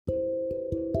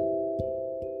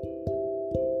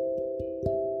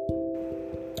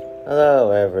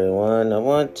Hello, everyone. I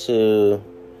want to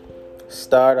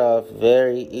start off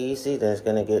very easy, then it's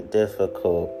going to get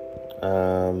difficult.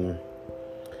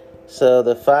 So,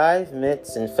 the 5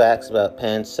 myths and facts about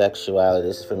pansexuality.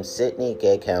 This is from Sydney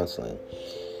Gay Counseling.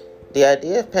 The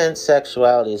idea of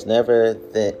pansexuality is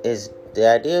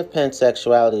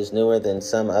newer than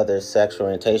some other sexual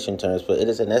orientation terms, but it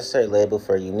is a necessary label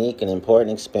for a unique and important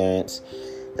experience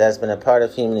that has been a part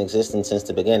of human existence since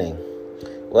the beginning.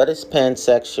 What is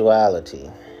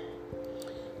pansexuality?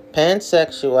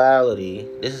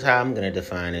 Pansexuality, this is how I'm going to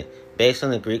define it, based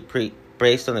on the Greek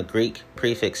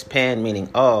prefix pan, meaning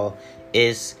all,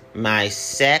 is my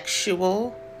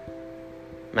sexual,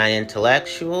 my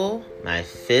intellectual, my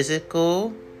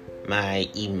physical, my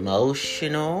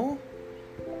emotional,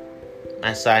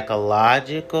 my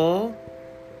psychological,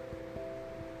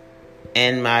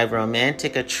 and my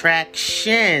romantic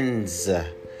attractions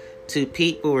to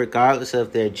people regardless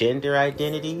of their gender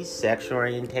identities, sexual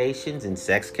orientations, and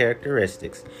sex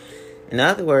characteristics. In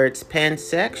other words,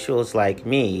 pansexuals like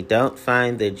me don't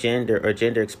find the gender or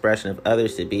gender expression of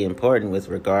others to be important with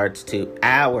regards to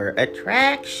our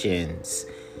attractions.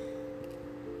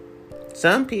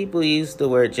 Some people use the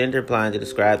word gender blind to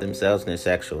describe themselves and their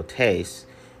sexual tastes.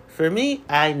 For me,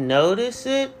 I notice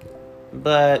it,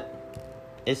 but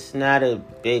it's not a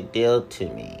big deal to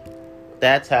me.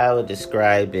 That's how I would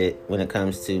describe it when it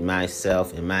comes to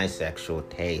myself and my sexual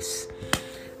tastes.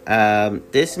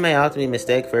 This may often be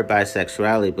mistaken for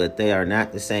bisexuality, but they are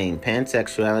not the same.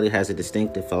 Pansexuality has a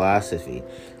distinctive philosophy.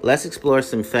 Let's explore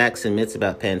some facts and myths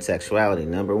about pansexuality.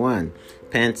 Number 1,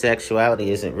 pansexuality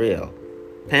isn't real.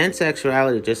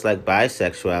 Pansexuality, just like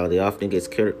bisexuality, often gets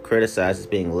criticized as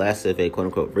being less of a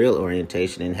quote-unquote real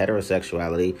orientation than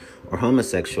heterosexuality or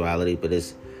homosexuality, but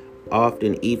is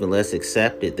often even less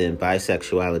accepted than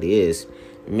bisexuality is.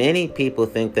 Many people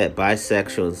think that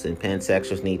bisexuals and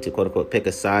pansexuals need to quote-unquote pick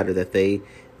a side, or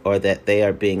that they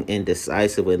are being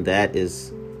indecisive, when that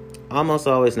is almost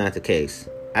always not the case.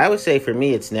 I would say for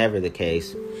me it's never the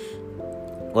case.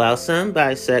 While some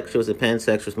bisexuals and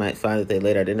pansexuals might find that they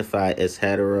later identify as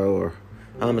hetero or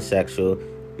homosexual,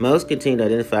 most continue to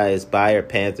identify as bi or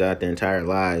pan throughout their entire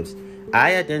lives.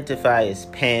 I identify as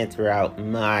pan throughout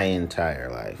my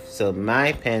entire life, so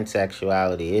my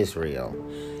pansexuality is real.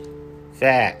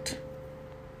 Fact.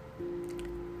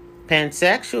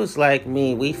 Pansexuals like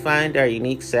me, we find our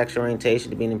unique sexual orientation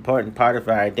to be an important part of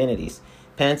our identities.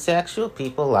 Pansexual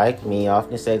people like me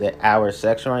often say that our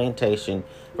sexual orientation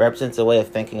represents a way of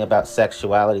thinking about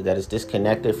sexuality that is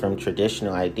disconnected from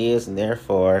traditional ideas, and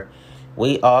therefore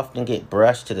we often get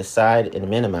brushed to the side and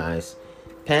minimized.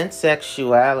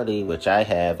 Pansexuality, which I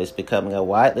have, is becoming a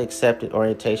widely accepted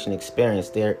orientation experience.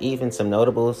 There are even some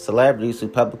notable celebrities who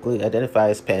publicly identify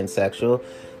as pansexual,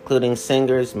 including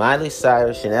singers Miley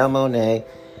Cyrus, Janelle Monáe,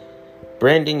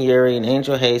 Brendan Urie, and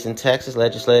Angel Hayes, and Texas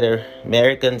legislator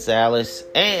Mary Gonzalez,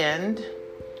 and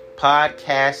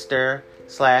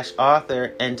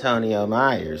podcaster/author Antonio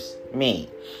Myers, me.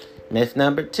 Myth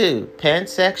number 2,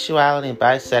 pansexuality and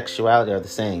bisexuality are the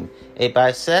same. A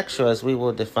bisexual, as we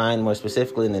will define more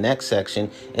specifically in the next section,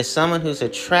 is someone whose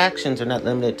attractions are not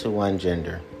limited to one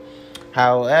gender.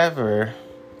 However,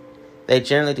 they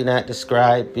generally do not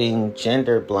describe being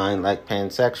gender blind like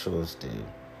pansexuals do.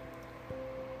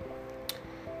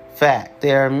 Fact,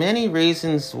 there are many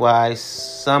reasons why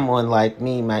someone like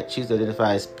me might choose to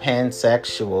identify as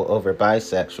pansexual over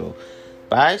bisexual.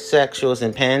 Bisexuals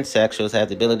and pansexuals have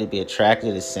the ability to be attracted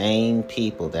to the same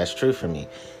people. That's true for me.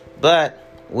 But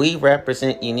we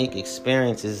represent unique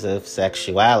experiences of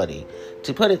sexuality.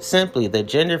 To put it simply, the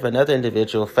gender of another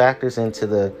individual factors into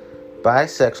the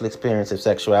bisexual experience of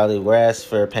sexuality, whereas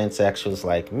for pansexuals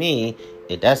like me,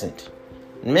 it doesn't.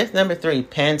 Myth number 3,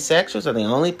 pansexuals are the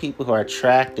only people who are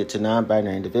attracted to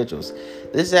non-binary individuals.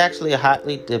 This is actually a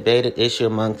hotly debated issue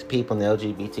amongst people in the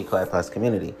LGBTQI+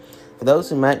 community. For those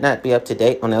who might not be up to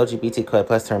date on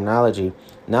LGBTQI+ terminology,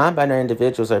 non-binary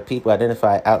individuals are people who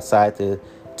identify outside the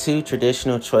 2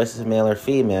 traditional choices of male or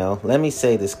female. Let me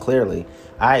say this clearly.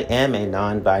 I am a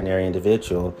non-binary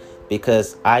individual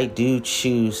because I do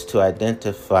choose to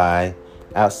identify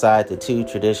outside the 2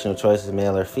 traditional choices of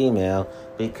male or female,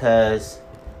 because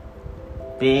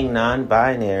being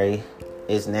non-binary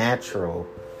is natural,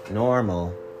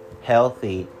 normal,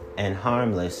 healthy, and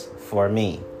harmless for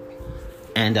me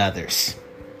and others.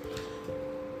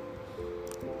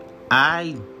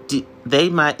 They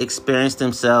might experience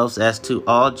themselves as to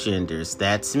all genders.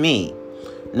 That's me.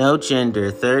 No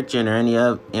gender, third gender, any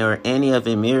of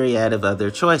a myriad of other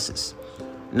choices.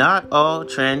 Not all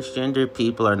transgender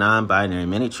people are non-binary.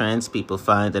 Many trans people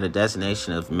find that a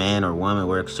designation of man or woman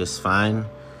works just fine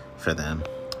for them.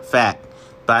 Fact,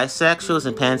 bisexuals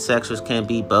and pansexuals can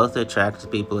be both attracted to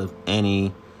people of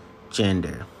any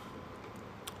gender.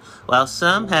 While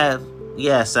some have,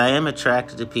 yes, I am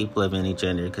attracted to people of any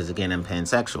gender because, again, I'm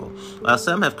pansexual. While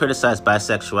some have criticized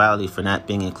bisexuality for not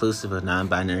being inclusive of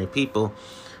non-binary people,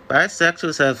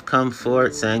 bisexuals have come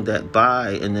forward saying that bi,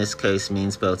 in this case,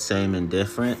 means both same and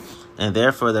different, and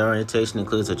therefore their orientation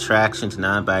includes attraction to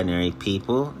non-binary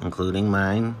people, including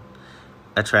mine,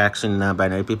 attraction to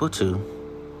non-binary people too.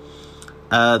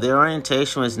 Their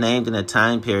orientation was named in a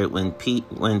time period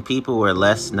when people were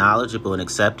less knowledgeable and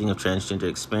accepting of transgender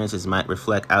experiences might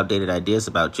reflect outdated ideas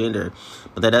about gender,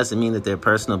 but that doesn't mean that their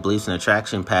personal beliefs and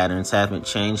attraction patterns haven't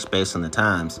changed based on the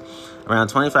times. Around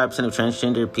 25% of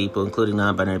transgender people, including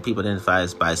non-binary people, identify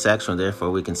as bisexual, and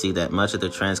therefore we can see that much of the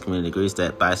trans community agrees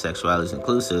that bisexuality is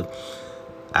inclusive.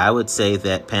 I would say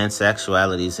that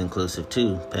pansexuality is inclusive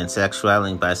too.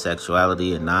 Pansexuality,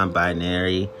 bisexuality, and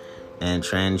non-binary and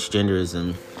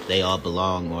transgenderism, they all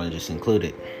belong more than just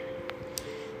included.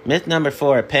 Myth number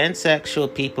 4,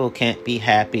 pansexual people can't be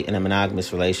happy in a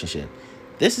monogamous relationship.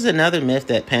 This is another myth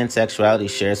that pansexuality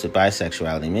shares with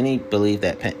bisexuality. Many believe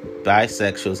that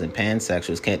bisexuals and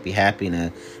pansexuals can't be happy in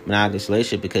a monogamous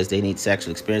relationship because they need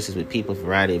sexual experiences with people of a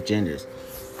variety of genders.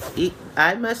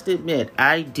 I must admit,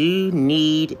 I do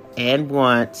need and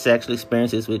want sexual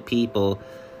experiences with people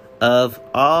of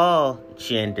all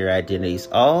gender identities,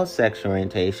 all sexual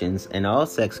orientations, and all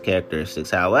sex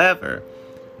characteristics. However,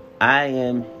 I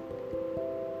am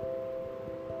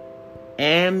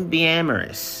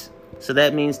ambiamorous. So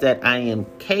that means that I am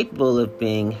capable of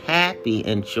being happy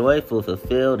and joyful,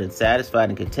 fulfilled and satisfied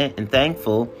and content and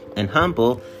thankful and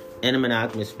humble in a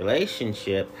monogamous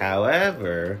relationship.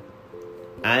 However,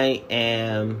 I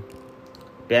am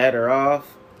better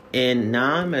off in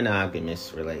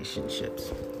non-monogamous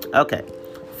relationships. Okay,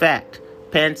 fact.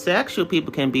 Pansexual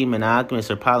people can be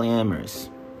monogamous or polyamorous.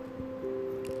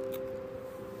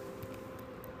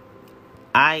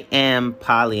 I am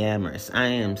polyamorous. I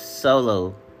am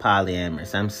solo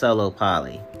polyamorous. I'm solo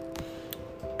poly.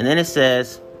 And then it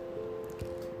says,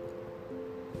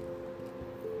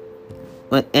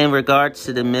 in regards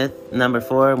to the myth number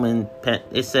 4, when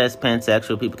it says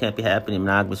pansexual people can't be happy in a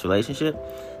monogamous relationship,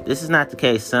 this is not the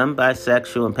case. Some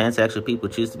bisexual and pansexual people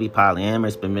choose to be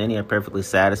polyamorous, but many are perfectly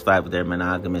satisfied with their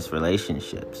monogamous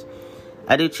relationships.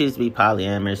 I do choose to be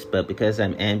polyamorous, but because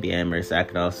I'm ambiamorous, I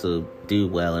can also do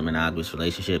well in a monogamous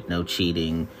relationship, no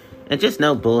cheating, and just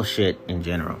no bullshit in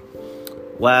general.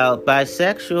 While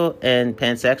bisexual and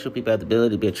pansexual people have the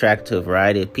ability to be attracted to a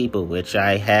variety of people, which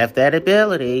I have that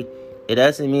ability, it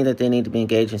doesn't mean that they need to be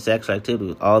engaged in sexual activity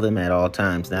with all of them at all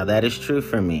times. Now, that is true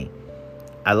for me.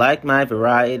 I like my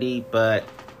variety, but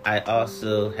I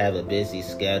also have a busy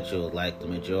schedule like the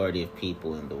majority of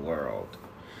people in the world.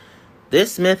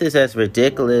 This myth is as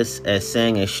ridiculous as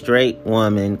saying a straight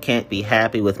woman can't be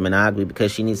happy with monogamy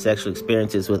because she needs sexual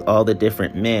experiences with all the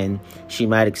different men she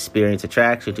might experience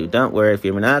attraction to. Don't worry, if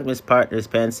your monogamous partner is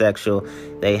pansexual,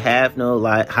 they have no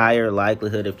higher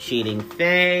likelihood of cheating.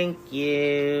 Thank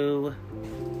you.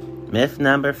 Myth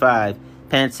number 5.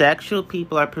 Pansexual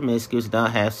people are promiscuous and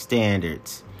don't have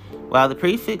standards. While the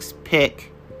prefix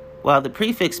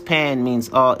pan means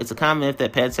all, it's a common myth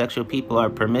that pansexual people are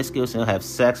promiscuous and will have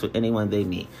sex with anyone they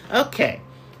meet. Okay,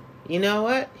 you know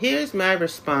what? Here's my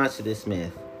response to this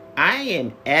myth. I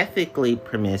am ethically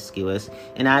promiscuous,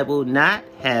 and I will not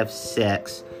have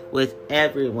sex with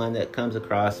everyone that comes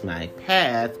across my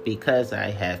path because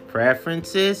I have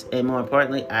preferences, and more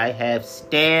importantly, I have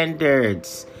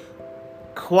standards.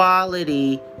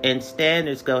 Quality and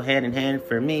standards go hand in hand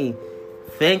for me.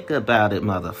 Think about it,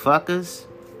 motherfuckers.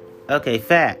 Okay,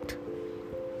 fact.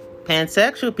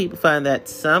 Pansexual people find that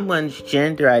someone's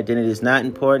gender identity is not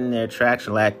important in their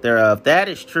attraction, lack thereof. That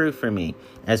is true for me.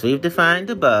 As we've defined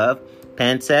above,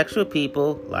 pansexual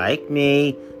people, like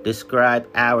me, describe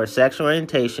our sexual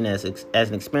orientation as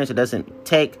an experience that doesn't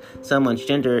take someone's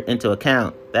gender into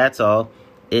account. That's all.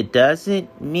 It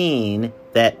doesn't mean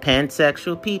that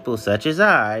pansexual people, such as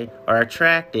I, are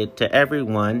attracted to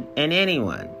everyone and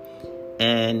anyone.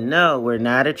 And no, we're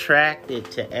not attracted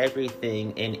to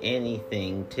everything and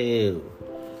anything, too.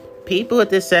 People with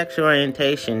this sexual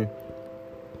orientation,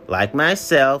 like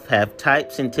myself, have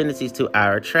types and tendencies to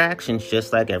our attractions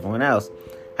just like everyone else.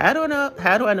 How do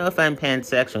I know if I'm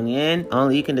pansexual? In the end,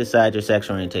 only you can decide your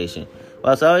sexual orientation.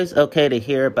 While it's always okay to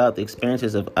hear about the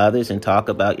experiences of others and talk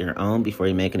about your own before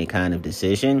you make any kind of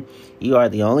decision, you are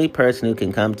the only person who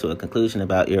can come to a conclusion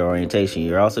about your orientation.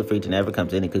 You're also free to never come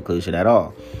to any conclusion at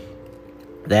all.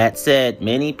 That said,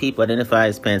 many people identify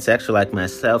as pansexual like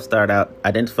myself start out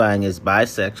identifying as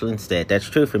bisexual instead. That's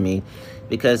true for me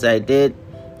because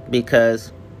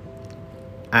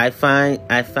I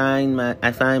find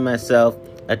myself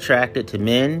attracted to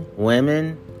men,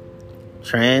 women,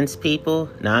 trans people,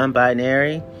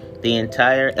 non-binary, the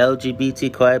entire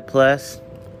LGBTQI plus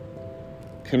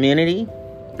community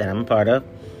that I'm a part of,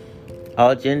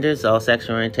 all genders, all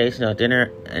sexual orientation,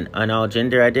 and all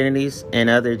gender identities, and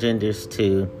other genders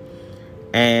too.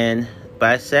 And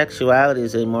bisexuality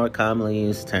is a more commonly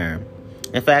used term.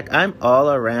 In fact, I'm all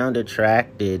around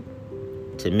attracted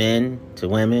to men, to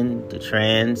women, to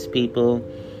trans people,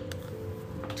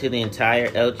 to the entire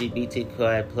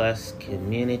LGBTQI plus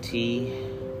community.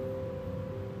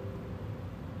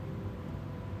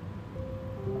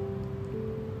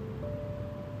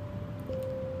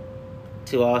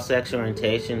 To all sexual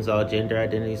orientations, all gender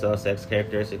identities, all sex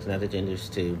characteristics, and other genders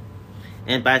too.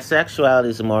 And bisexuality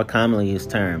is a more commonly used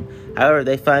term. However, I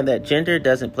find that gender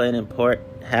doesn't play an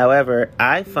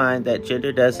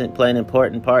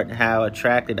important part in how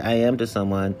attracted I am to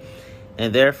someone,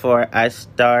 and therefore I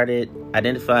started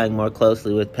identifying more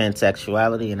closely with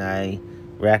pansexuality, and I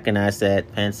recognize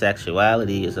that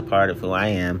pansexuality is a part of who I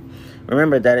am.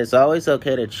 Remember that it's always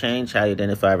okay to change how you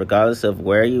identify, regardless of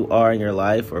where you are in your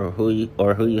life or who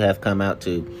you have come out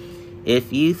to.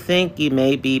 If you think you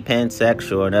may be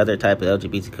pansexual or another type of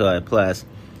LGBTQI+,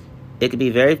 it could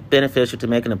be very beneficial to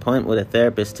make an appointment with a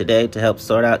therapist today to help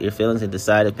sort out your feelings and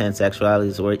decide if pansexuality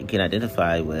is what you can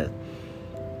identify with.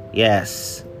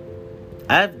 Yes,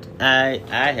 I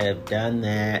have done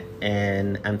that,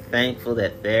 and I'm thankful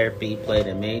that therapy played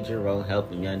a major role in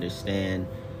helping me understand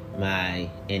my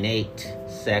innate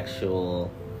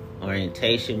sexual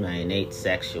orientation, my innate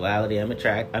sexuality.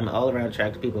 I'm all around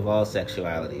attracted to people of all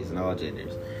sexualities and all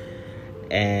genders.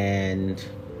 And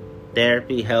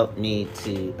therapy helped me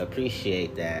to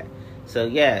appreciate that. So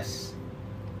yes,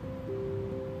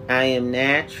 I am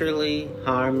naturally,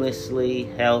 harmlessly,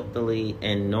 healthily,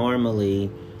 and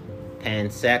normally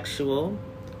pansexual,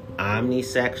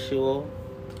 omnisexual,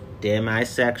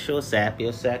 demisexual,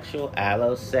 sapiosexual,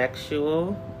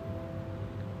 allosexual,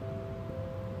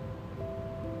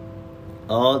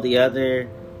 all the other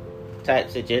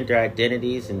types of gender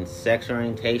identities and sexual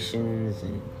orientations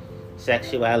and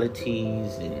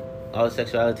sexualities and all the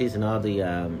sexualities and all the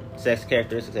sex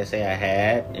characteristics I say I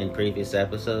had in previous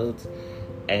episodes.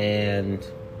 And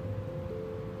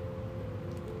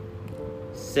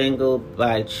single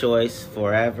by choice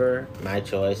forever, my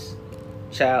choice.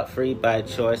 Child free by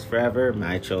choice forever,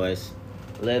 my choice.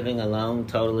 Living alone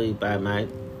totally by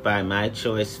my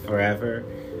choice forever.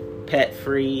 Pet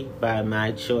free by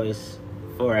my choice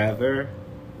forever.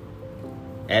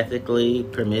 Ethically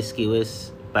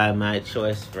promiscuous by my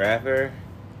choice forever.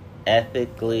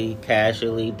 Ethically,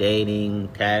 casually dating,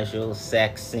 casual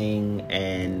sexing,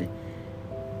 and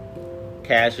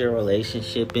casual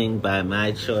relationshiping by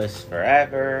my choice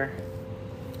forever.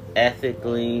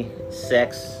 Ethically,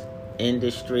 sex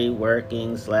industry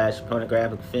working /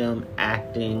 pornographic film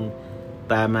acting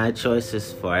by my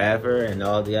choices forever, and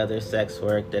all the other sex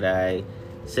work that I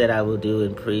said I will do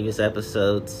in previous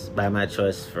episodes by my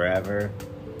choice forever.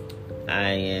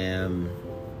 I am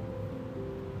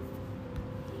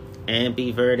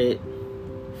ambiverted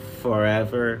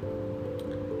forever.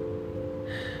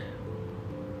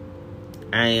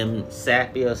 I am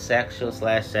sapiosexual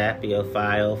 /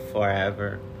 sapiophile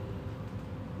forever.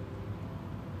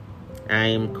 I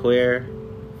am queer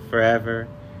forever.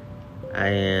 I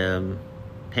am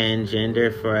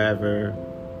pangender forever.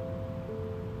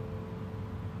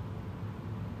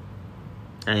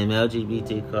 I am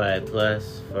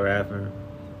LGBTQI+ forever.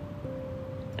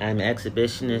 I am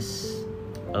exhibitionist,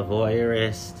 a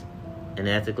voyeurist, and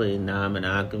ethically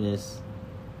non-monogamous,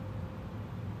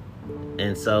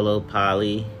 and solo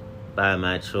poly by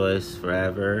my choice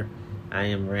forever. I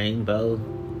am rainbow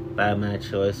by my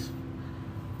choice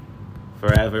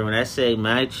forever. When I say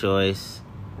my choice,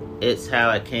 it's how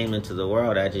I came into the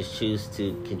world. I just choose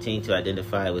to continue to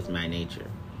identify with my nature.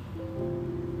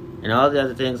 And all the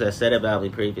other things I said about me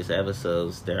in previous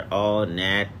episodes, they're all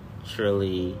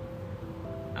naturally,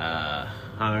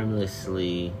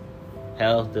 harmlessly,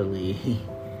 healthily,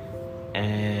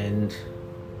 and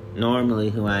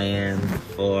normally who I am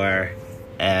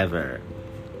forever.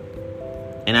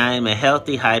 And I am a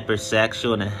healthy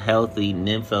hypersexual and a healthy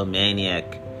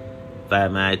nymphomaniac by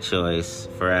my choice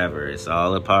forever. It's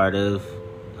all a part of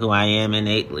who I am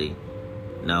innately.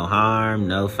 No harm,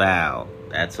 no foul.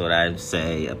 That's what I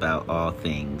say about all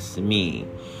things me.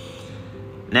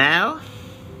 Now,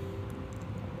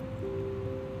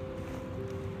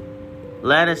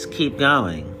 let us keep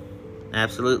going.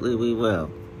 Absolutely, we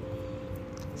will.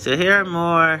 So here are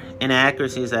more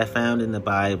inaccuracies I found in the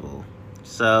Bible.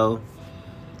 So,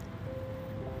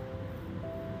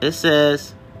 it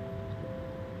says,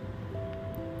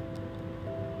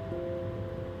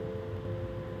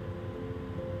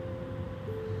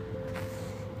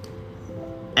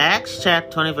 Acts chapter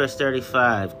 20 verse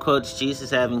 35 quotes Jesus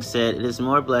having said, "It is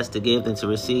more blessed to give than to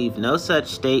receive." No such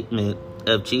statement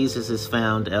of Jesus is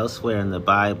found elsewhere in the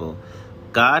Bible.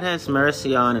 God has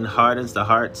mercy on and hardens the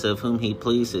hearts of whom he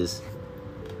pleases.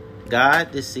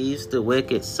 God deceives the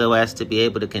wicked so as to be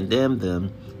able to condemn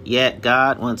them, yet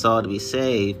God wants all to be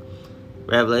saved.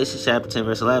 Revelation chapter 10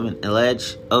 verse 11,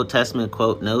 alleged Old Testament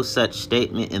quote, no such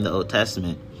statement in the Old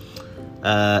Testament.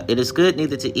 It is good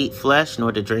neither to eat flesh,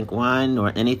 nor to drink wine,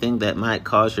 nor anything that might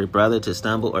cause your brother to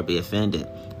stumble or be offended.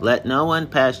 Let no one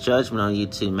pass judgment on you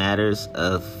to matters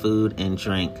of food and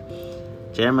drink.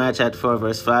 Jeremiah chapter 4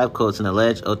 verse 5 quotes an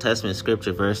alleged Old Testament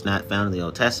scripture verse not found in the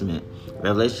Old Testament.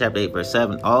 Revelation chapter 8 verse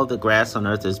 7, all the grass on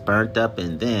earth is burnt up,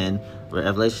 and then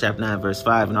Revelation chapter 9 verse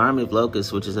 5, an army of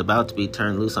locusts which is about to be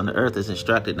turned loose on the earth is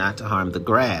instructed not to harm the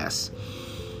grass.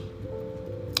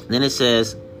 Then it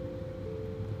says,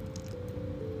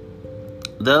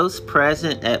 those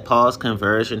present at Paul's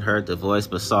conversion heard the voice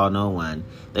but saw no one.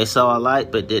 They saw a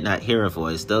light but did not hear a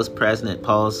voice. Those present at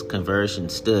Paul's conversion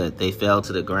stood. They fell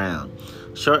to the ground.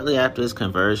 Shortly after his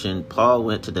conversion, Paul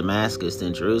went to Damascus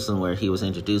in Jerusalem, where he was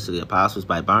introduced to the apostles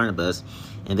by Barnabas,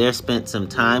 and there spent some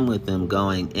time with them,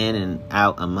 going in and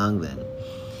out among them.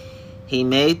 He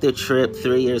made the trip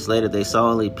 3 years later. They saw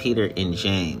only Peter and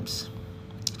James.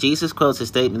 Jesus quotes a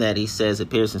statement that he says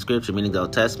appears in Scripture, meaning the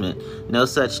Old Testament. No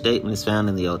such statement is found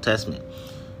in the Old Testament.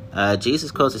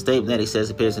 Jesus quotes a statement that he says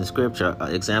appears in Scripture,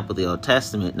 example, the Old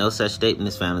Testament. No such statement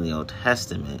is found in the Old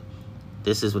Testament.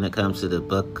 This is when it comes to the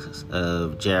book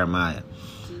of Jeremiah.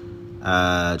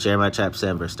 Jeremiah chapter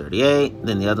 7, verse 38.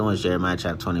 Then the other one is Jeremiah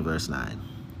chapter 20, verse 9.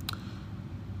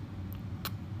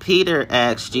 Peter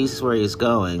asks Jesus where he is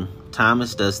going.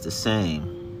 Thomas does the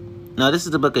same. No, this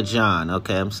is the book of John.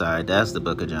 Okay, I'm sorry. That's the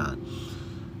book of John.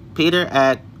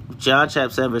 John chapter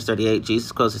 7, verse 38,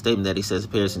 Jesus quotes a statement that he says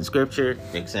appears in Scripture.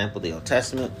 For example, the Old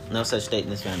Testament. No such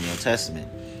statement is found in the Old Testament.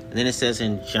 And then it says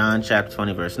in John chapter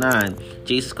 20, verse 9,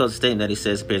 Jesus quotes a statement that he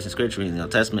says appears in Scripture in the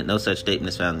Old Testament. No such statement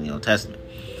is found in the Old Testament.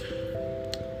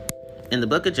 In the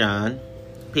book of John,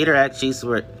 Peter asks Jesus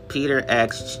where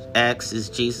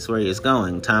he is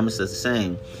going. Thomas does the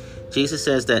same. Jesus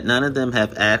says that none of them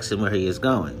have asked him where he is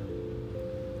going.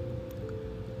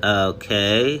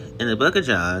 Okay, in the book of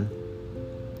John,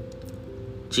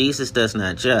 Jesus does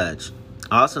not judge.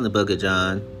 Also in the book of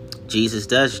John, Jesus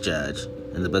does judge.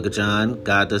 In the book of John,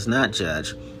 God does not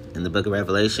judge. In the book of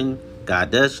Revelation,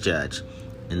 God does judge.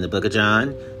 In the book of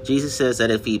John, Jesus says that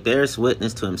if he bears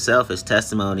witness to himself, his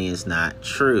testimony is not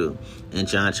true. In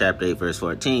John chapter 8, verse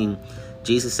 14,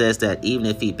 Jesus says that even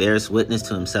if he bears witness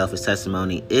to himself, his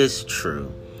testimony is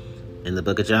true. In the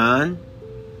book of John,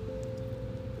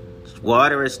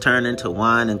 water is turned into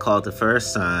wine and called the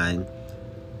first sign.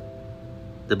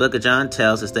 The book of John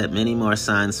tells us that many more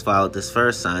signs followed this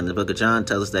first sign. The book of John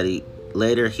tells us that he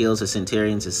later heals a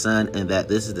centurion's son, and that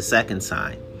this is the second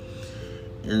sign.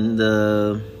 In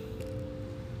the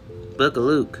book of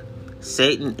Luke,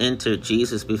 Satan entered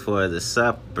Jesus before the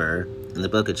supper. In the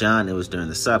book of John, it was during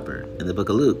the supper. In the book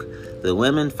of Luke, the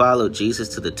women followed Jesus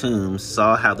to the tomb,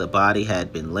 saw how the body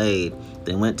had been laid,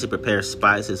 then went to prepare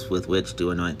spices with which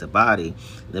to anoint the body.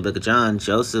 In the book of John,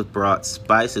 Joseph brought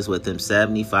spices with him,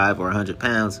 75 or 100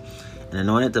 pounds, and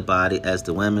anointed the body as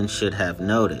the women should have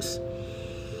noticed.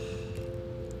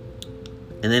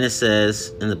 And then it says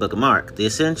in the book of Mark, the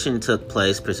ascension took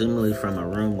place presumably from a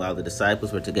room while the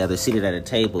disciples were together seated at a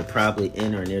table, probably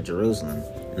in or near Jerusalem.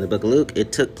 In the book of Luke,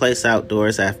 it took place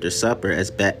outdoors after supper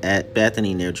at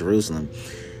Bethany near Jerusalem.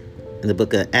 In the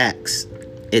book of Acts,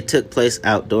 it took place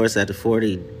outdoors after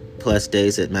 40 plus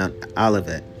days at Mount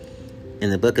Olivet.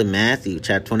 In the book of Matthew,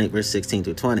 chapter 28, verse 16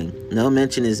 through 20, no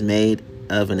mention is made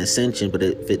of an ascension, but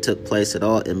if it took place at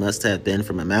all, it must have been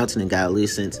from a mountain in Galilee,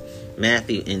 since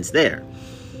Matthew ends there.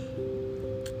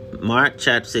 Mark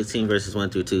chapter 16, verses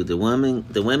 1 through 2, the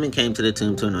women came to the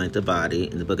tomb to anoint the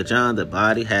body. In the book of John, the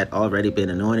body had already been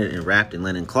anointed and wrapped in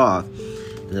linen cloth.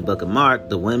 In the book of Mark,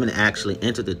 the women actually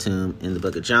entered the tomb. In the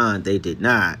book of John, they did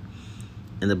not.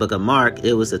 In the book of Mark,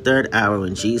 it was the 3rd hour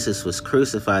when Jesus was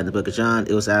crucified. In the book of John,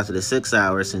 it was after the 6th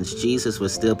hour, since Jesus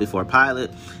was still before Pilate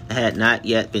and had not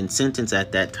yet been sentenced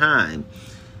at that time.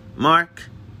 Mark,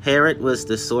 Herod was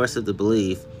the source of the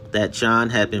belief that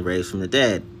John had been raised from the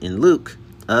dead. In Luke,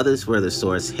 others were the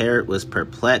source. Herod was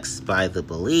perplexed by the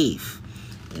belief.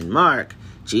 In Mark,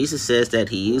 Jesus says that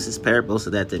he uses parables so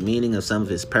that the meaning of some of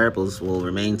his parables will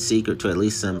remain secret to at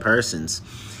least some persons.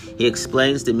 He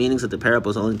explains the meanings of the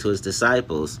parables only to his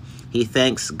disciples. He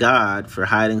thanks God for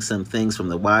hiding some things from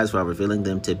the wise while revealing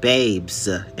them to babes,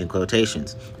 in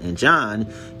quotations. In John,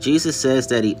 Jesus says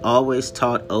that he always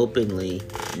taught openly,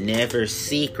 never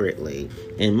secretly.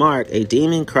 In Mark, a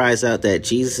demon cries out that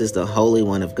Jesus is the Holy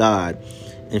One of God.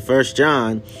 In 1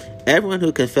 John, everyone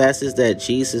who confesses that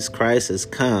Jesus Christ has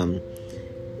come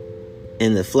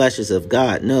in the flesh is of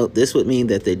God. Note, this would mean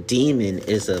that the demon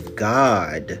is of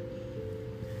God.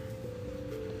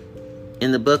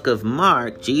 In the book of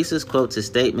Mark, Jesus quotes a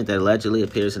statement that allegedly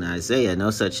appears in Isaiah. No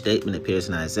such statement appears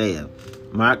in Isaiah.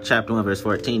 Mark chapter 1, verse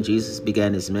 14, Jesus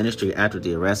began his ministry after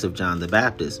the arrest of John the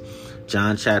Baptist.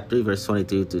 John chapter 3, verse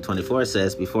 22 through 24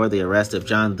 says, before the arrest of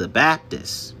John the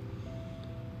Baptist.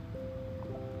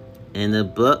 In the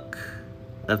book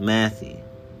of Matthew,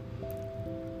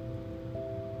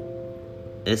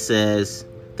 it says,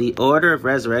 the order of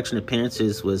resurrection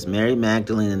appearances was Mary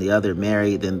Magdalene and the other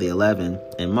Mary, then the 11.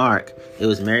 In Mark, it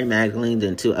was Mary Magdalene,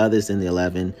 then 2 others, then the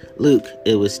 11. Luke,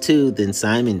 it was 2, then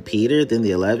Simon Peter, then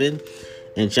the 11.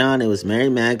 In John, it was Mary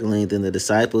Magdalene, then the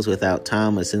disciples without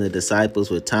Thomas, and the disciples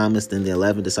with Thomas, then the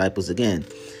 11 disciples again.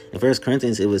 In 1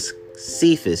 Corinthians, it was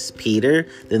Cephas, Peter,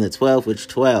 then the 12, which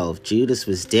 12. Judas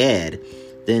was dead,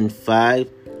 then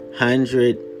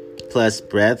 500 plus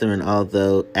brethren,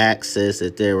 although Acts says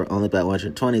that there were only about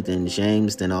 120, then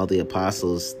James, then all the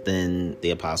apostles, then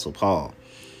the apostle Paul.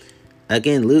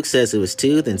 Again, Luke says it was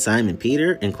 2, then Simon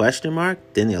Peter, in question mark,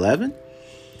 then the 11.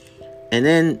 And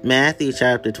then Matthew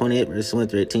chapter 28, verse 1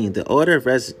 through 18, the order of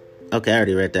okay, I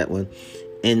already read that one.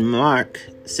 In Mark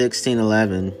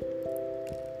 16:11,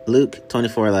 Luke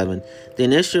 24:11, the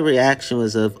initial reaction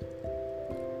was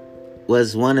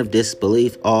one of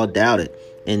disbelief. All doubted.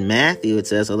 In Matthew, it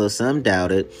says, although some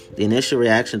doubted, the initial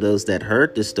reaction of those that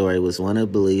heard the story was one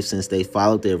of belief, since they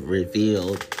followed the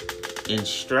revealed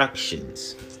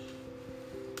instructions.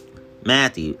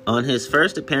 Matthew, on his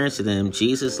first appearance to them,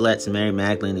 Jesus lets Mary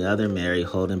Magdalene and the other Mary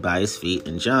hold him by his feet.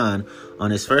 And John, on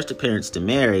his first appearance to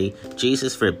Mary,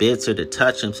 Jesus forbids her to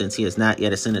touch him since he has not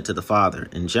yet ascended to the Father.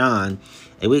 And John,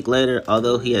 a week later,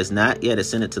 although he has not yet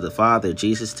ascended to the Father,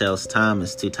 Jesus tells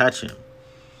Thomas to touch him.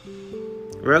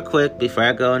 Real quick, before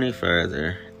I go any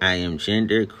further, I am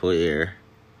genderqueer,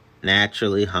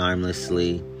 naturally,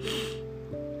 harmlessly,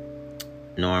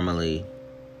 normally,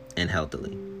 and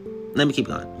healthily. Let me keep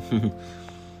going.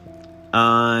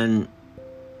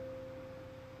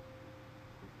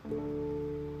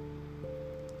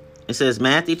 It says,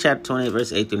 Matthew chapter 28,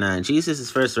 verse 8 through 9. Jesus'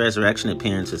 first resurrection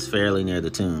appearance was fairly near the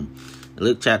tomb.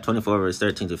 Luke chapter 24, verse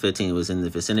 13 to 15 was in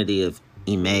the vicinity of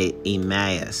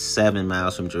Emmaus, 7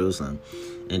 miles from Jerusalem.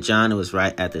 And John was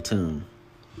right at the tomb.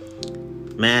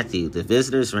 Matthew, the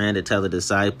visitors ran to tell the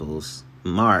disciples.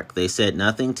 Mark, they said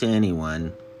nothing to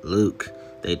anyone. Luke,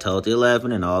 they told the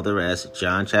 11 and all the rest.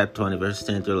 John chapter 20, verse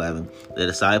 10 through 11. The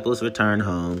disciples returned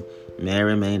home. Mary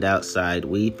remained outside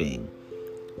weeping.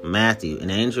 Matthew, an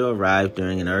angel arrived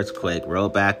during an earthquake,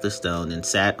 rolled back the stone, and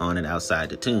sat on it outside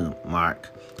the tomb. Mark,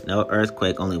 no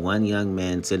earthquake, only one young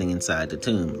man sitting inside the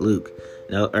tomb. Luke,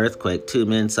 no earthquake, 2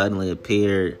 men suddenly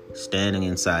appeared standing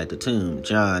inside the tomb.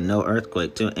 John, no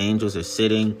earthquake, 2 angels are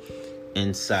sitting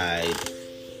inside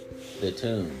the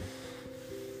tomb.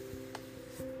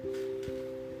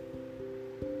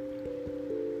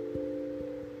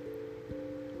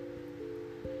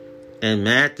 In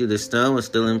Matthew, the stone was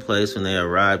still in place when they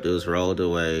arrived. It was rolled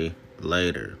away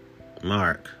later.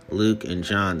 Mark, Luke, and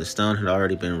John, the stone had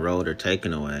already been rolled or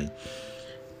taken away.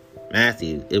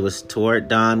 Matthew, it was toward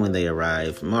dawn when they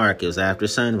arrived. Mark, it was after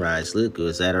sunrise. Luke, it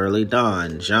was at early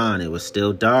dawn. John, it was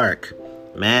still dark.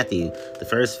 Matthew, the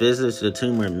first visitors to the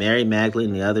tomb were Mary Magdalene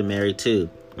and the other Mary too.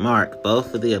 Mark,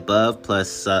 both of the above plus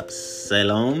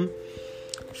Salome.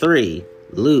 3.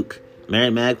 Luke, Mary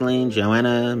Magdalene,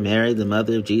 Joanna, Mary the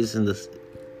mother of Jesus, and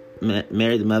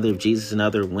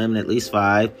other women, at least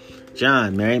 5.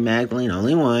 John, Mary Magdalene,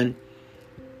 only 1.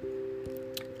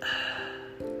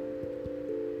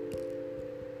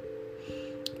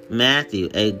 Matthew,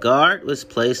 a guard was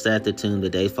placed at the tomb the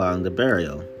day following the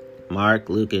burial. Mark,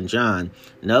 Luke, and John,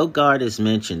 no guard is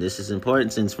mentioned. This is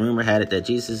important since rumor had it that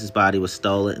Jesus' body was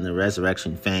stolen and the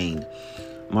resurrection feigned.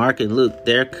 Mark and Luke,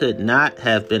 there could not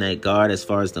have been a guard as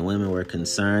far as the women were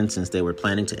concerned, since they were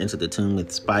planning to enter the tomb with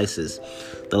spices.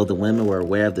 Though the women were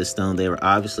aware of the stone, they were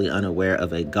obviously unaware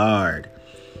of a guard.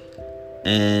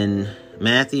 And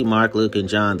Matthew, Mark, Luke, and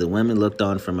John, the women looked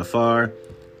on from afar.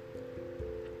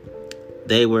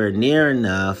 They were near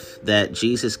enough that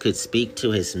Jesus could speak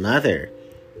to his mother.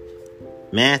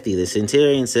 Matthew, the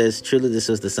centurion, says, truly this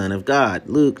was the Son of God.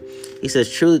 Luke, he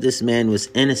says, truly this man was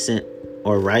innocent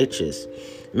or righteous.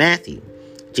 Matthew,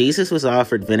 Jesus was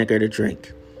offered vinegar to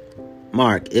drink.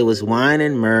 Mark, it was wine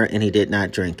and myrrh, and he did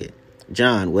not drink it.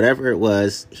 John, whatever it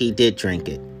was, he did drink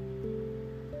it.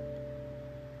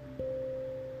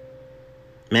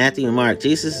 Matthew and Mark,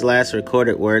 Jesus' last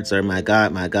recorded words are, my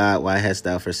God, why hast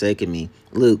thou forsaken me?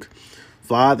 Luke,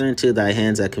 Father, into thy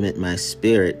hands I commit my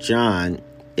spirit. John,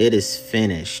 it is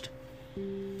finished.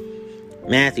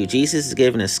 Matthew, Jesus is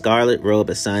given a scarlet robe,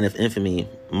 a sign of infamy.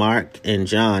 Mark and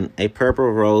John, a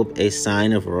purple robe, a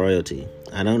sign of royalty.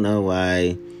 I don't know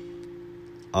why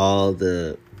all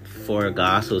the four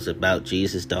Gospels about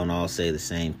Jesus don't all say the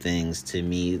same things. To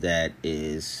me, that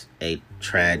is a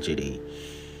tragedy.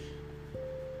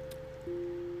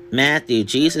 Matthew,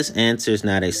 Jesus answers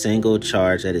not a single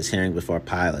charge at his hearing before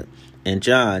Pilate. And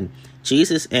John,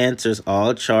 Jesus answers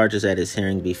all charges at his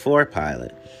hearing before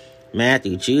Pilate.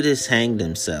 Matthew, Judas hanged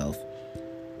himself.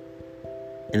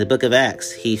 In the book of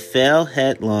Acts, he fell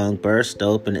headlong, burst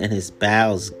open, and his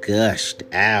bowels gushed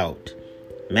out.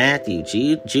 Matthew,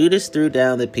 Judas threw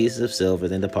down the pieces of silver,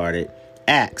 then departed.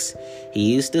 Acts,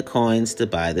 he used the coins to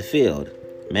buy the field.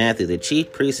 Matthew, the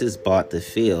chief priests bought the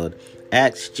field.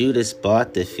 Acts, Judas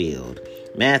bought the field.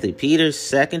 Matthew, Peter's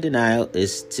second denial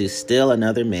is to steal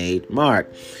another maid. Mark,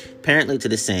 apparently to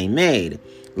the same maid.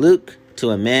 Luke, to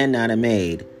a man, not a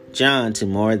maid. John, to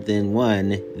more than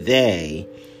one, they.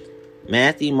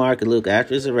 Matthew, Mark, and Luke,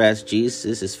 after his arrest,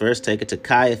 Jesus is first taken to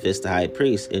Caiaphas, the high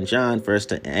priest, and John first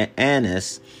to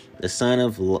Annas, the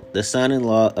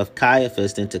son-in-law of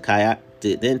Caiaphas, then to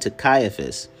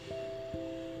Caiaphas.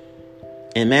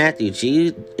 In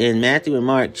Matthew and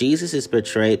Mark, Jesus is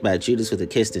betrayed by Judas with a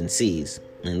kiss and sees.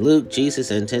 In Luke,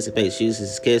 Jesus anticipates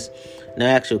Judas' kiss. No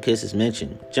actual kiss is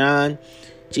mentioned. John,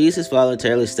 Jesus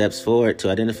voluntarily steps forward to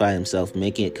identify himself,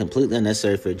 making it completely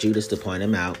unnecessary for Judas to point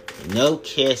him out. No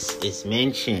kiss is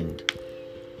mentioned.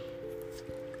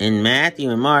 In Matthew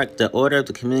and Mark, the order of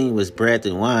the communion was bread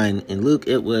and wine. In Luke,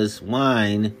 it was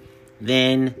wine,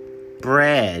 then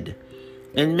bread.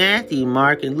 In Matthew,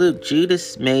 Mark, and Luke,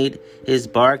 Judas made his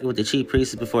bargain with the chief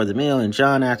priests before the meal, and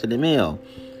John after the meal.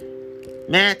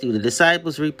 Matthew, the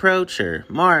disciples reproach her.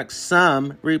 Mark,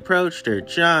 some reproached her.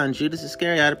 John, Judas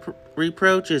Iscariot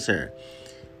reproaches her.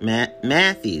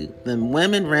 Matthew, the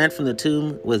women ran from the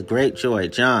tomb with great joy.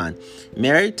 John,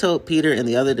 Mary told Peter and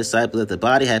the other disciple that the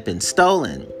body had been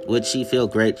stolen. Would she feel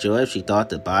great joy if she thought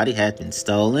the body had been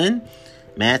stolen?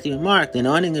 Matthew and Mark, the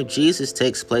anointing of Jesus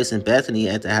takes place in Bethany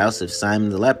at the house of Simon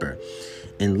the leper.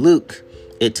 In Luke,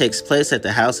 it takes place at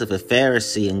the house of a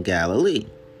Pharisee in Galilee.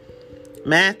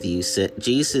 Matthew,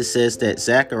 Jesus says that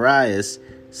Zacharias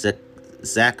was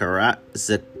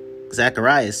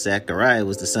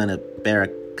the son of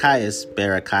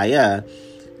Berechiah.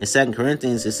 In 2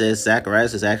 Corinthians, it says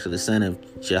Zacharias was actually the son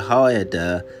of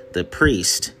Jehoiada, the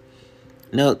priest.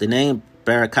 Note, the name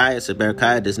Berechiah or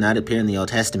Berechiah does not appear in the Old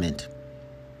Testament.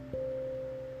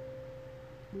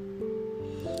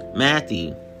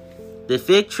 Matthew, the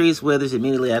fig tree withers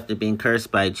immediately after being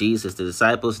cursed by Jesus. The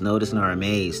disciples notice and are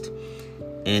amazed.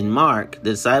 In Mark,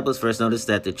 the disciples first noticed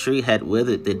that the tree had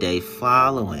withered the day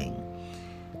following.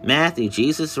 Matthew,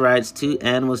 Jesus rides 2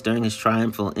 animals during his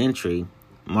triumphal entry.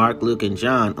 Mark, Luke, and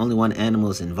John, only 1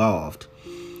 animal is involved.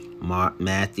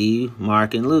 Matthew,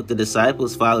 Mark, and Luke, the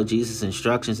disciples follow Jesus'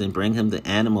 instructions and bring him the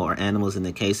animal or animals in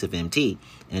the case of MT.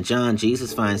 In John,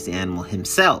 Jesus finds the animal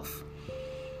himself.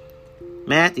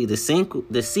 Matthew, the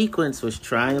sequence was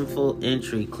triumphal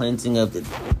entry, cleansing of the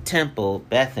temple,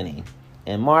 Bethany.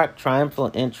 In Mark,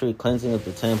 triumphal entry, cleansing of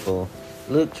the temple.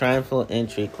 Luke, triumphal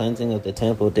entry, cleansing of the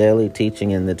temple, daily teaching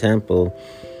in the temple.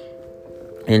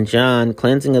 In John,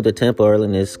 cleansing of the temple early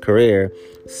in his career.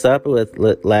 Supper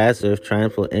with Lazarus,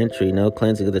 triumphal entry, no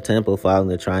cleansing of the temple following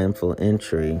the triumphal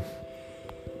entry.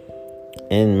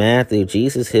 In Matthew,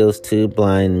 Jesus heals 2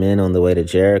 blind men on the way to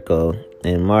Jericho.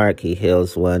 In Mark, he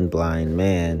heals 1 blind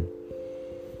man.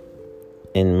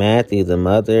 In Matthew, the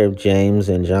mother of James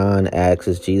and John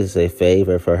asks Jesus a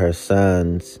favor for her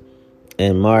sons.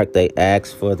 In Mark, they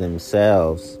ask for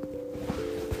themselves.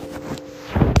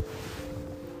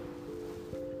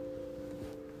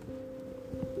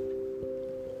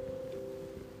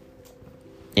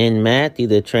 In Matthew,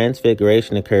 the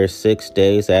transfiguration occurs 6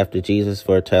 days after Jesus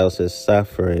foretells his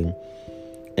suffering.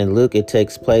 In Luke, it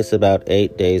takes place about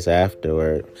 8 days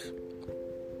afterwards.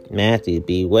 Matthew,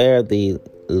 beware of the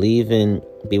leaven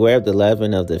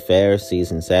of the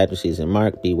Pharisees and Sadducees. And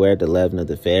Mark, beware the leaven of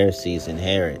the Pharisees and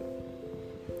Herod.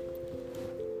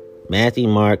 Matthew,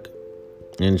 Mark,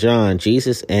 and John,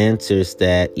 Jesus answers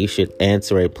that you should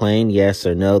answer a plain yes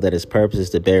or no, that his purpose is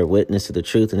to bear witness to the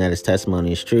truth and that his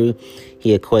testimony is true.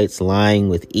 He equates lying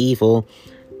with evil.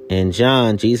 In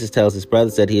John, Jesus tells his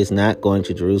brothers that he is not going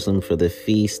to Jerusalem for the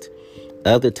Feast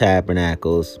of the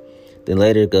Tabernacles, then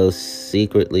later goes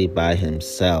secretly by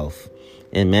himself.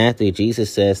 In Matthew,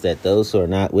 Jesus says that those who are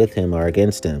not with him are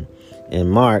against him. In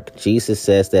Mark, Jesus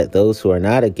says that those who are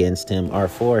not against him are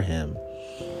for him.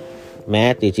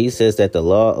 Matthew, Jesus says that the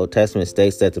law, Old Testament,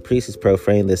 states that the priests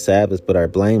profane the Sabbath but are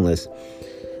blameless.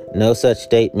 No such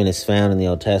statement is found in the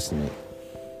Old Testament.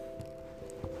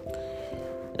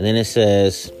 And then it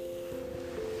says,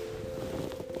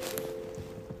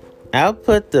 I'll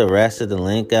put the rest of the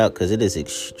link out because it is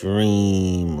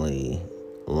extremely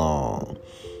long.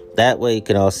 That way you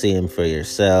can all see them for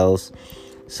yourselves.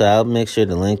 So I'll make sure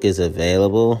the link is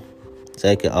available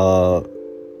so you can all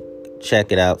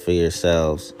check it out for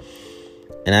yourselves.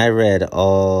 And I read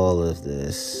all of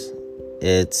this.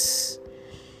 It's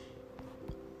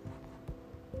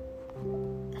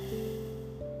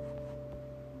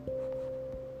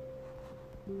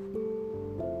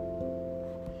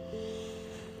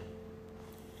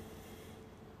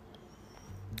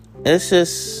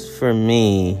just, for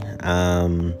me,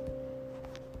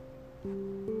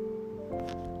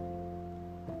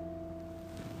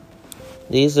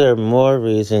 these are more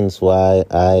reasons why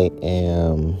I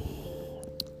am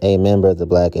a member of the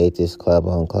Black Atheist Club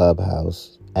on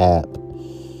Clubhouse app.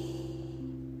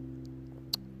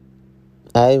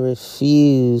 I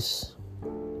refuse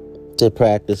to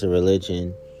practice a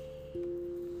religion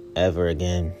ever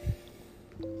again.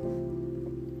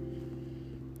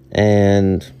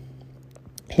 And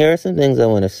here are some things I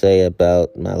want to say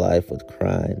about my life with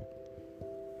crime.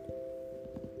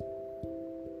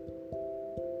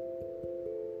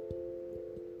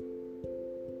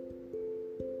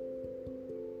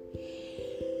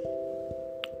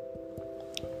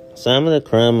 Some of the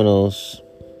criminals,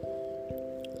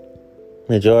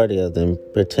 majority of them,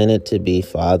 pretended to be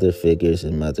father figures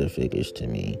and mother figures to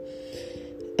me.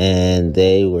 And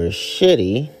they were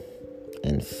shitty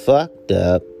and fucked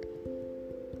up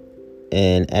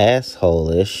and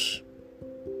assholish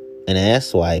and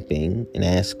ass wiping and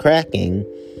ass cracking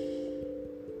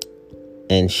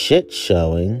and shit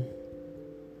showing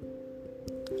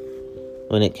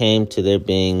when it came to their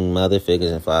being mother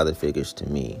figures and father figures to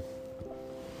me.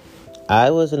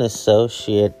 I was an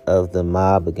associate of the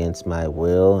mob against my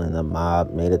will, and the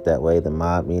mob made it that way, the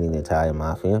mob meaning the Italian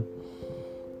Mafia.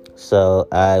 So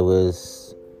I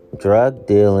was drug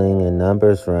dealing and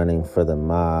numbers running for the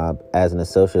mob as an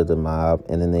associate of the mob,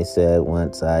 and then they said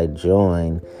once I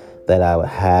joined that I would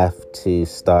have to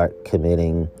start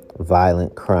committing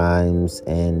violent crimes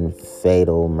and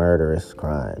fatal murderous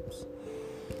crimes.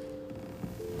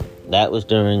 That was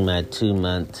during my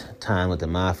 2-month time with the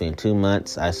Mafia. In 2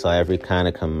 months, I saw every kind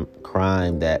of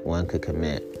crime that one could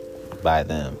commit by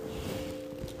them.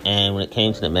 And when it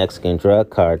came to the Mexican drug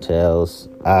cartels,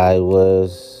 I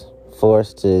was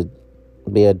forced to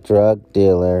be a drug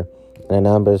dealer and a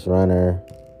numbers runner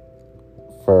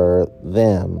for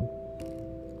them,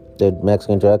 the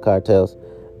Mexican drug cartels.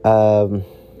 When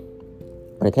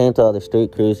it came to all the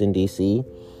street crews in D.C.,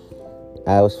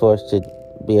 I was forced to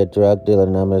be a drug dealer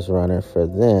numbers runner for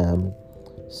them.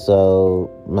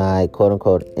 So my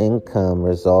quote-unquote income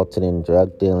resulted in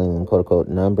drug dealing and quote-unquote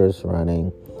numbers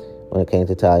running when it came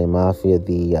to Italian Mafia,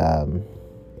 the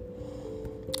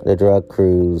drug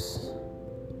crews,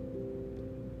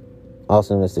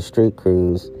 also known as the street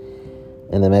crews,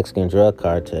 and the Mexican drug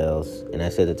cartels. And I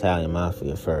said Italian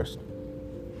Mafia first.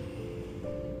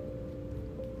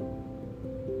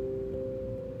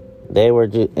 They were,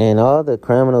 and all the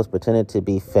criminals pretended to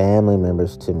be family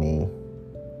members to me.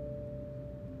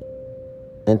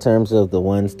 In terms of the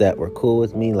ones that were cool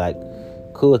with me, like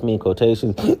cool with me in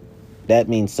quotations, that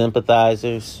means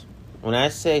sympathizers. When I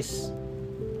say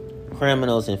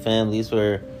criminals and families,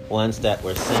 were ones that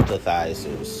were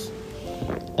sympathizers.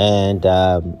 And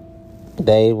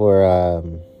they were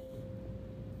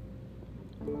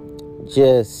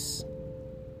just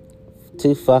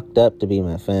too fucked up to be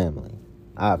my family,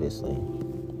 obviously.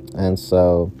 And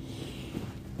so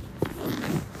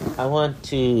I want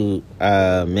to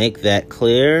make that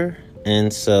clear.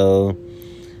 And so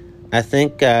I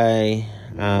think I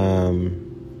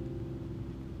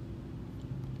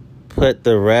put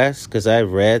the rest, because I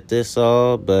read this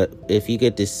all, but if you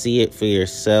get to see it for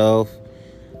yourself,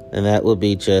 then that will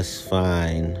be just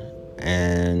fine.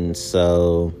 And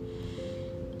so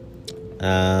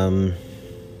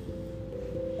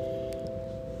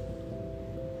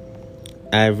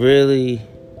I really,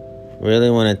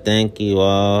 really want to thank you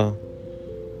all.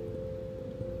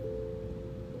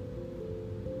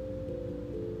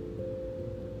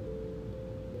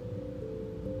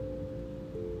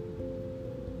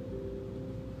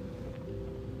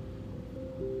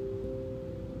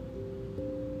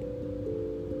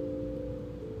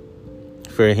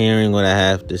 for hearing what I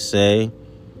have to say.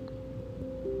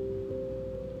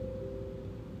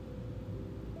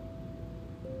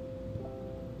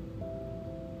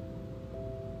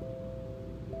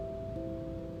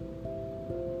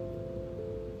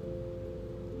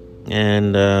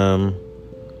 And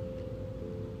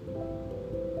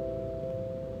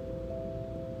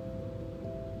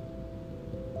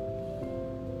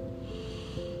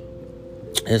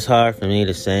it's hard for me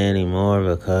to say anymore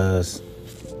because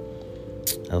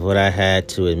of what I had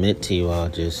to admit to you all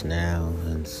just now.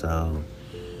 And so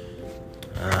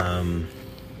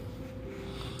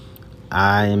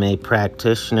I am a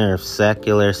practitioner of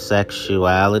secular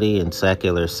sexuality and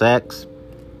secular sex.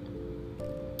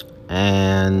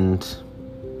 And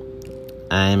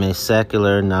I am a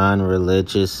secular,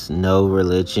 non-religious, no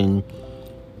religion,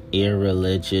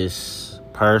 irreligious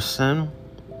person.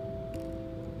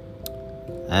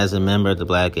 As a member of the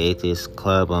Black Atheist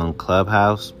Club on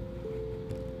Clubhouse.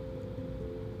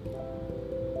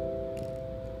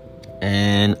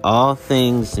 And all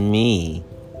things me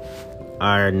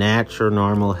are natural,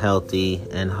 normal, healthy,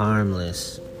 and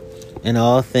harmless. And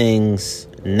all things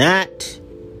not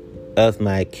of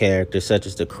my character, such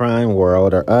as the crime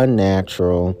world, are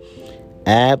unnatural,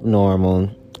 abnormal,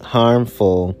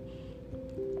 harmful,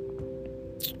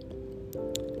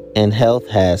 and health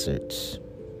hazards.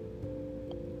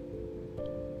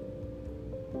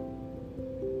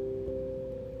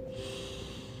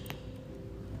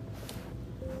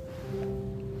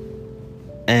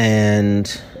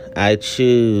 And I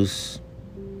choose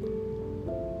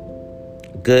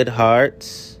good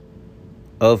hearts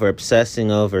over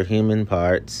obsessing over human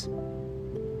parts.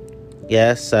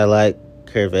 Yes, I like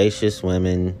curvaceous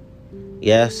women.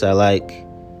 Yes, I like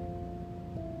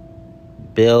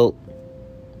built,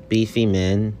 beefy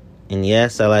men. And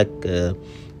yes, I like a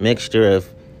mixture of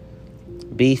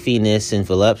beefiness and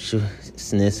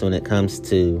voluptuousness when it comes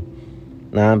to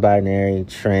non-binary,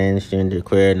 transgender,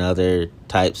 queer, and other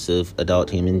types of adult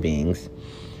human beings.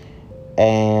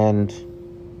 And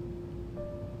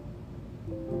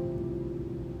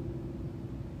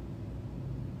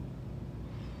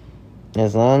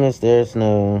as long as there's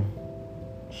no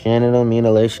genital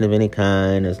mutilation of any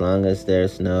kind, as long as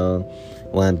there's no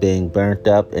one being burnt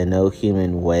up and no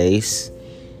human waste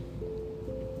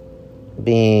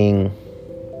being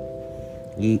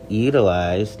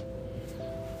utilized,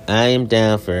 I am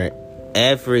down for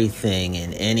everything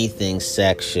and anything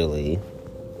sexually.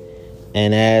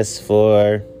 And as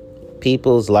for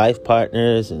people's life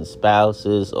partners and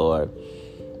spouses, or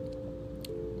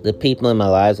the people in my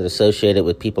lives that are associated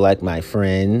with people like my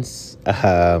friends, if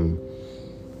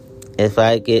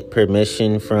I get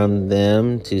permission from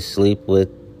them to sleep with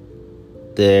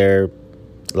their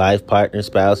life partner,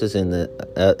 spouses, and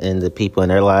the people in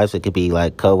their lives, it could be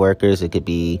like coworkers, it could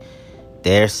be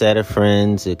their set of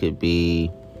friends, it could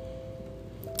be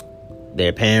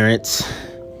their parents,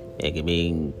 it could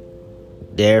be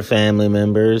their family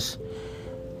members,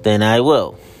 then I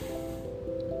will.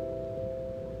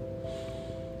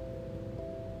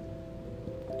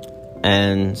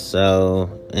 And so,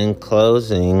 in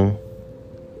closing,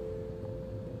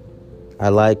 I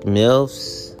like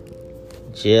MILFs,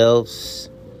 JILFs,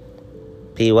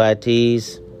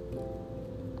 PYTs,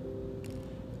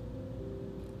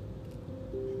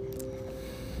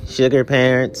 sugar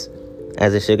parents,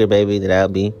 as a sugar baby that I'll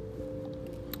be,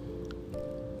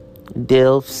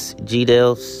 DILFs,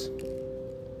 GDILFs,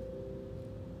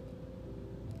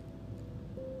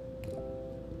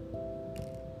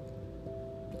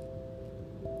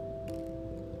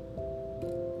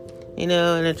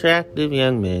 and attractive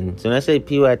young men. So when I say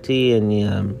PYT and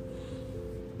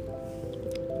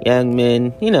young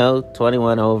men,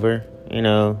 21 over,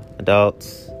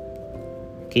 adults,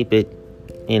 keep it,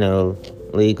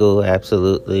 legal,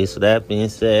 absolutely. So that being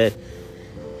said,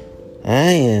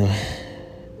 I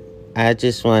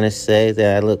just want to say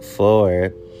that I look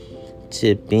forward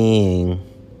to being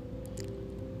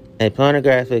a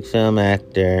pornographic film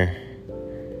actor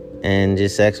and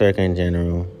just sex worker in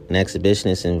general, an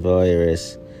exhibitionist and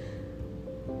voyeurist,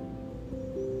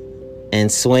 and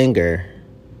swinger,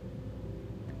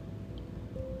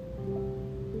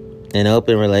 and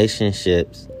open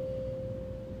relationships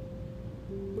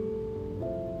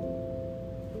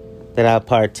that I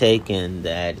partake in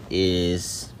that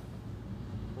is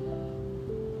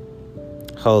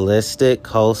holistic,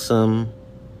 wholesome,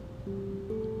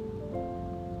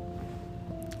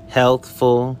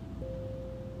 healthful,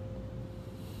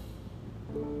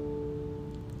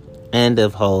 and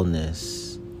of wholeness.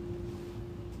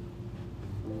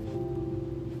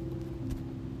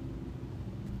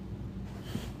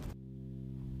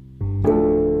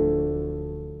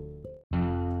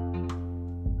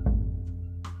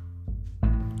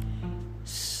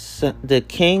 So the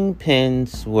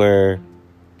kingpins were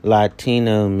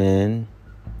Latino men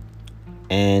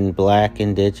and Black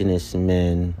indigenous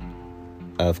men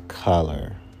of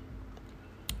color.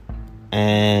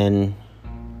 And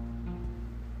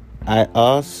I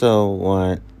also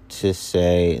want to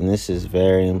say, and this is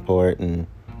very important,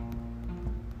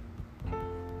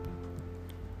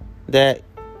 that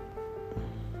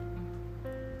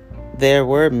there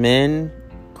were men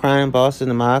crime bosses in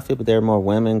the mafia, but there are more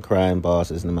women crime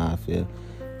bosses in the mafia.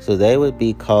 So they would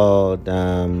be called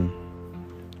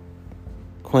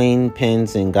queen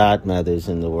pins and godmothers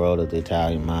in the world of the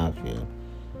Italian mafia.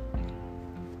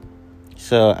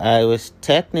 So I was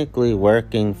technically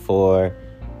working for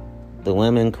the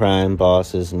women crime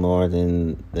bosses more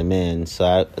than the men.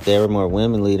 So there were more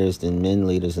women leaders than men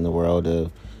leaders in the world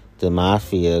of the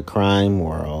mafia crime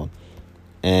world.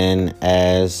 And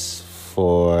as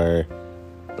for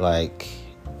like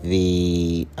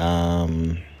the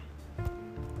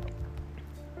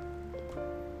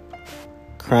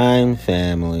crime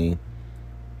family,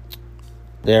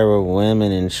 there were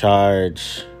women in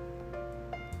charge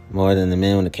more than the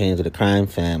men when it came to the crime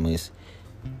families.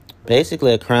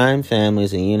 Basically, a crime family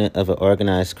is a unit of an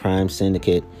organized crime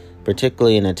syndicate,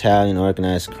 particularly in Italian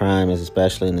organized crime,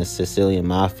 especially in the Sicilian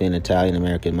Mafia and Italian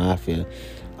American Mafia,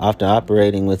 often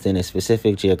operating within a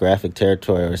specific geographic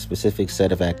territory or a specific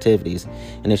set of activities.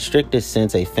 In its strictest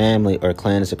sense, a family or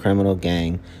clan is a criminal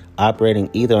gang, operating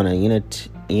either on a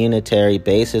unitary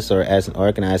basis or as an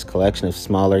organized collection of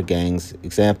smaller gangs.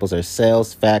 Examples are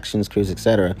cells, factions, crews,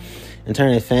 etc. In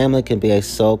turn, a family can be a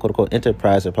sole, quote-unquote,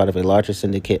 enterprise or part of a larger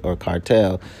syndicate or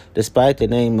cartel. Despite the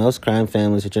name, most crime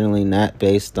families are generally not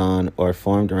based on or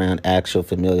formed around actual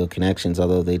familial connections,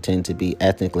 although they tend to be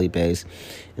ethnically based,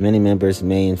 and many members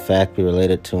may in fact be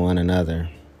related to one another.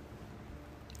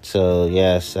 So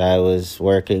yes, I was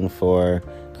working for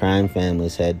crime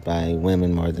families headed by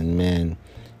women more than men.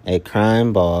 A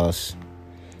crime boss,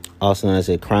 also known as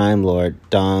a crime lord,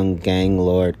 don, gang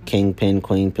lord, kingpin,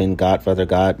 queenpin, godfather,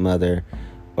 godmother,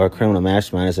 or criminal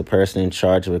mastermind, is a person in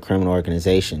charge of a criminal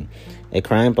organization. A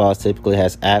crime boss typically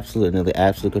has nearly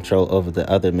absolute control over the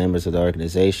other members of the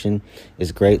organization,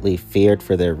 is greatly feared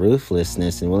for their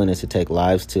ruthlessness and willingness to take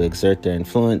lives to exert their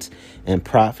influence, and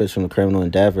profits from the criminal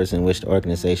endeavors in which the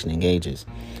organization engages.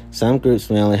 Some groups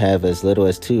may only have as little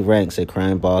as 2 ranks, a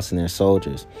crime boss and their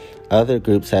soldiers. Other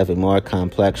groups have a more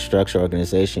complex structure.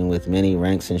 Organization with many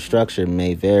ranks and structure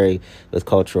may vary with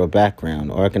cultural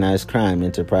background. Organized crime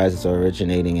enterprises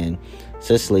originating in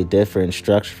Sicily differ in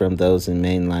structure from those in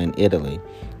mainland Italy.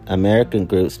 American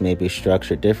groups may be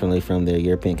structured differently from their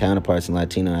European counterparts, and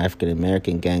Latino and African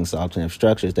American gangs often have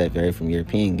structures that vary from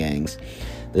European gangs.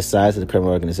 The size of the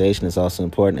criminal organization is also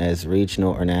important, as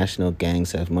regional or national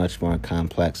gangs have much more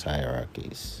complex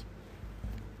hierarchies.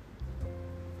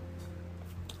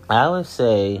 I would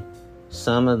say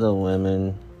some of the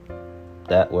women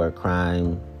that were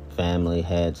crime family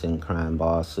heads and crime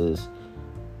bosses,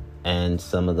 and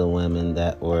some of the women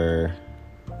that were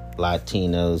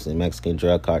Latinos and Mexican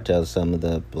drug cartels, some of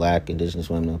the Black indigenous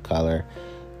women of color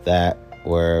that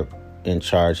were in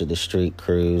charge of the street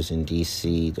crews in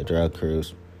DC, the drug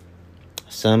crews,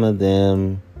 some of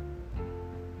them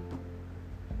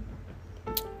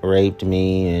raped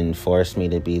me and forced me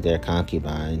to be their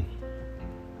concubine.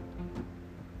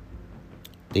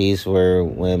 These were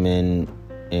women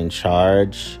in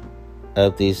charge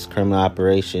of these criminal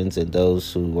operations, and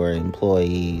those who were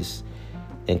employees,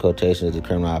 in quotation, of the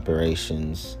criminal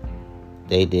operations,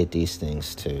 they did these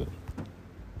things too.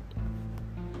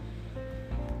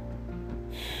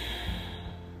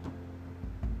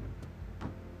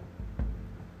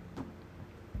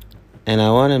 And I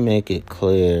want to make it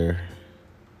clear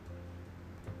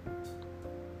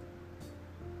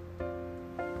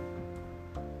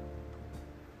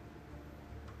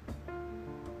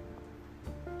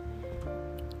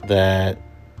that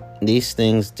these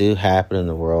things do happen in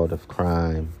the world of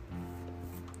crime.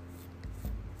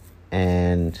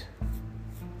 And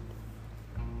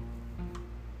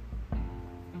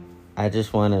I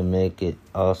just want to make it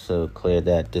also clear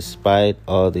that despite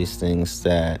all these things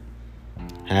that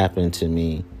happen to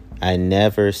me, I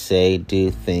never say,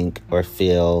 do, think, or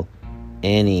feel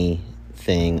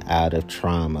anything out of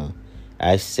trauma.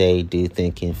 I say, do,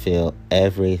 think, and feel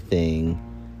everything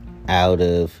out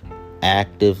of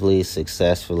actively,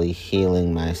 successfully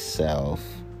healing myself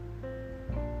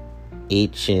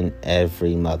each and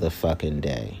every motherfucking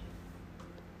day.